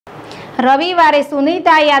રવિવારે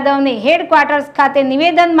સુનીતા યાદવને હેડક્વાર્ટર્સ ખાતે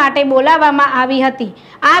નિવેદન માટે બોલાવવામાં આવી હતી।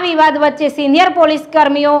 આ વિવાદ વચ્ચે સિનિયર પોલીસ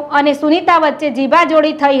કર્મીઓ અને સુનીતા વચ્ચે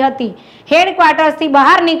જીભાજોડી થઈ હતી। હેડક્વાર્ટર્સથી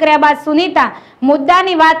બહાર નીકળ્યા બાદ સુનીતા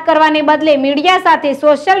મુદ્દાની વાત કરવાને બદલે મીડિયા સાથે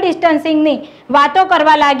સોશિયલ ડિસ્ટન્સિંગની વાતો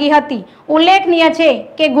કરવા લાગી હતી। ઉલ્લેખનીય છે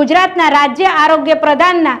કે ગુજરાતના રાજ્ય આરોગ્ય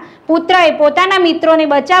પ્રધાનના પુત્રએ પોતાના મિત્રોને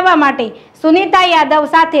બચાવવા માટે સુનીતા યાદવ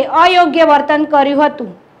સાથે અયોગ્ય વર્તન કર્યું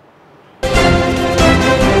હતું।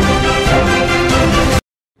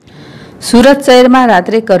 सूरत शहर में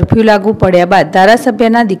रात्रे कर्फ्यू लागू पड्या बाद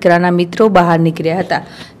धारासभ्यना दीकराना मित्रों बहार निकळ्या हता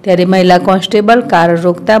त्यारे महिला कोन्स्टेबल कार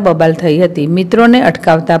रोकता बबाल थई हती। मित्रोने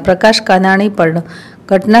अटकावता प्रकाश कानाणी पण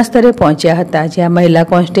घटना स्थळे पहोंच्या हता, ज्यां महिला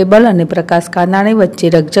कोन्स्टेबल अने प्रकाश कानाणी वच्चे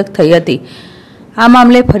रकझक थई हती। आ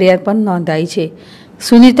मामले फरियाद पण नोंधाई छे।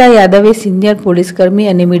 सुनीता यादवे सीनियर पोलीसकर्मी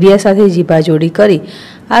अने मीडिया साथे जीभाजोडी करी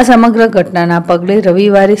आ समग्र घटनाना पगले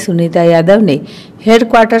रविवारे सुनीता यादवने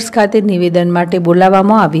हेडक्वार्टर्स खाते निवेदन माटे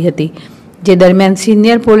बोलाववामां आवी हती, जे दरमियान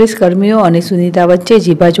सीनियर पोलीस कर्मीओ अने सुनीता वच्चे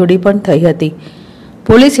जीभाजोडी पण थई हती।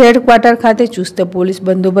 पोलीस हेडक्वार्टर खाते चुस्त पोलीस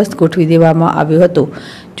बंदोबस्त गोठवी देवामां आव्यो हतो।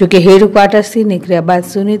 जो के हेडक्वार्टर्सथी निकळ्या बाद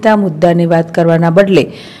सुनीता मुद्दानी वात करवाना बदले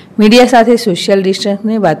मीडिया साथे सोशियल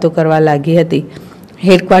डिस्टन्सनी वातो करवा लागी हती।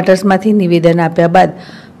 हेडक्वार्टर्समांथी निवेदन आप्या बाद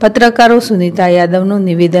पत्रकारो सुनीता यादवनुं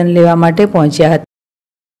निवेदन लेवा माटे पहोंच्या हता।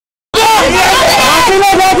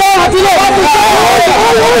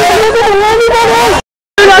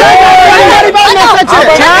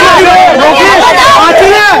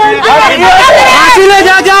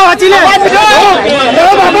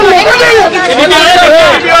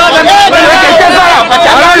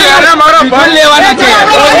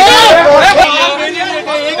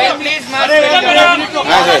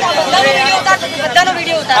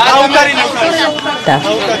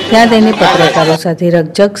 ત્યાં તેને પત્રકારો સાથે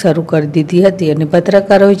રકઝક શરૂ કરી દીધી હતી અને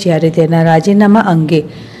પત્રકારોએ જ્યારે તેના રાજીનામા અંગે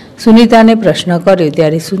સુનીતાને પ્રશ્ન કર્યો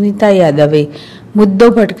ત્યારે સુનીતા યાદવે મુદ્દો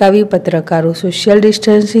ભટકાવી પત્રકારો સોશિયલ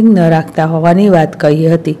ડિસ્ટન્સિંગ ન રાખતા હોવાની વાત કહી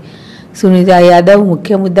હતી। સુનીતા યાદવ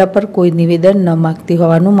મુખ્ય મુદ્દા પર કોઈ નિવેદન ન માંગતી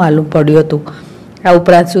હોવાનું માલુમ પડ્યું હતું। આ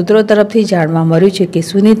ઉપરાંત સૂત્રો તરફથી જાણવા મળ્યું છે કે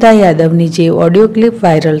સુનીતા યાદવની જે ઓડિયો ક્લિપ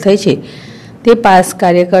વાયરલ થઈ છે તે પાસ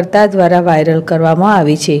કાર્યકર્તા દ્વારા વાયરલ કરવામાં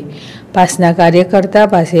આવી છે। પાસના કાર્યકર્તા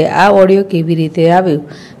પાસે આ ઓડિયો કેવી રીતે આવ્યો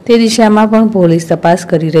તે દિશામાં પણ પોલીસ તપાસ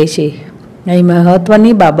કરી રહી છે। અહીં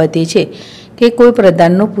મહત્વની બાબત એ છે કે કોઈ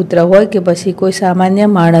પ્રધાનનો પુત્ર હોય કે પછી કોઈ સામાન્ય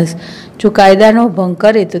માણસ જો કાયદાનો ભંગ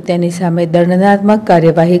કરે તો તેની સામે દંડનાત્મક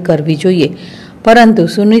કાર્યવાહી કરવી જોઈએ, પરંતુ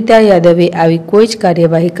સુનીતા યાદવે આવી કોઈ જ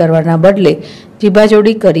કાર્યવાહી કરવાના બદલે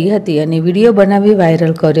જીભાજોડી કરી હતી અને વિડીયો બનાવી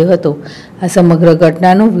વાયરલ કર્યો હતો। આ સમગ્ર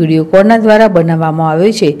ઘટનાનો વિડીયો કોના દ્વારા બનાવવામાં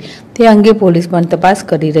આવ્યો છે તે અંગે પોલીસ પણ તપાસ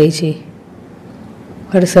કરી રહી છે।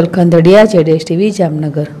 હર્ષલ ખંડડિયા, ZSTV,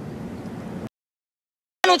 જામનગર।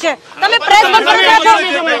 તમે પ્રેસ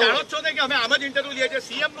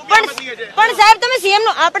પણ સાહેબ તમે સીએમ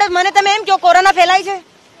નો આપણે મને તમે એમ કહો કોરોના ફેલાઈ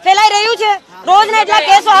રહ્યું છે, રોજના એટલા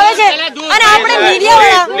કેસો આવે છે અને આપણે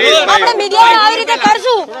મીડિયાવાળા આવી રીતે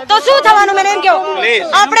કરશું તો શું થવાનું? મને એમ કહો,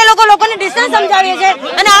 આપણે લોકોને ડિસ્ટન્સ સમજાવીએ છીએ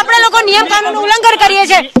અને આપણે લોકો નિયમ કાનૂનનું ઉલ્લંઘન કરીએ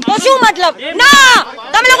છીએ તો શું મતલબ? ના,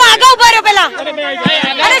 તમે લોકો આગળ ઉભા રહ્યો પહેલા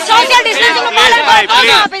અને સોશિયલ ડિસ્ટન્સિંગનું પાલન કરો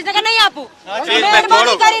તો આપીશ કે નહીં આપું?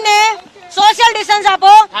 મહેરબાની કરીને સોશિયલ ડિસ્ટન્સ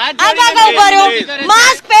આપો, આગળ ઉભા રહ્યો,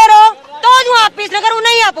 માસ્ક પહેરો તો જ હું આપીશ, નકર હું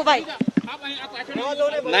નહીં આપું ભાઈ।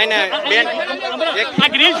 नहीं बेन एक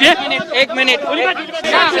ग्रिल છે એક મિનિટ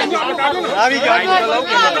આવી ગાડી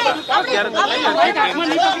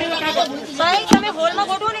ભાઈ તમે હોલમાં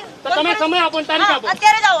ગોઠવો ને તો તમે સમય આપો તારીખ આપો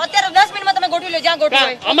અત્યારે જાઓ, અત્યારે 10 મિનિટમાં તમે ગોઠવી લો જ્યાં ગોઠવો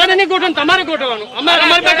હોય। અમારે નહીં ગોઠવવાનું, તમારે ગોઠવવાનું। અમારી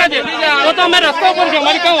પાસે છે તો અમે રસ્તો પર છે,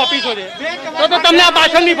 અમારી કઈ ઓફિસો છે તો તમને આ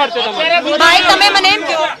પાછળ નહીં ફરશે તમારે। ભાઈ તમે મને એમ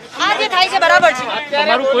કહો, આ જે થાય છે બરાબર છે,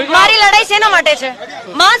 મારી લડાઈ શેના માટે છે?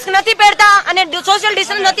 માસ્ક નથી પહેરતા અને સોશિયલ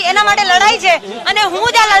ડિસ્ટન્સ નથી એના માટે લડાઈ છે અને હું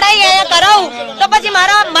જે લડાઈ કરાવું તો પછી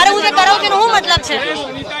મારે હું જે કરાવું તેનો શું મતલબ છે?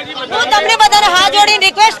 હું તમને બધાને હાથ જોડીને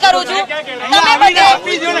રિક્વેસ્ટ કરું છું, તમે બધા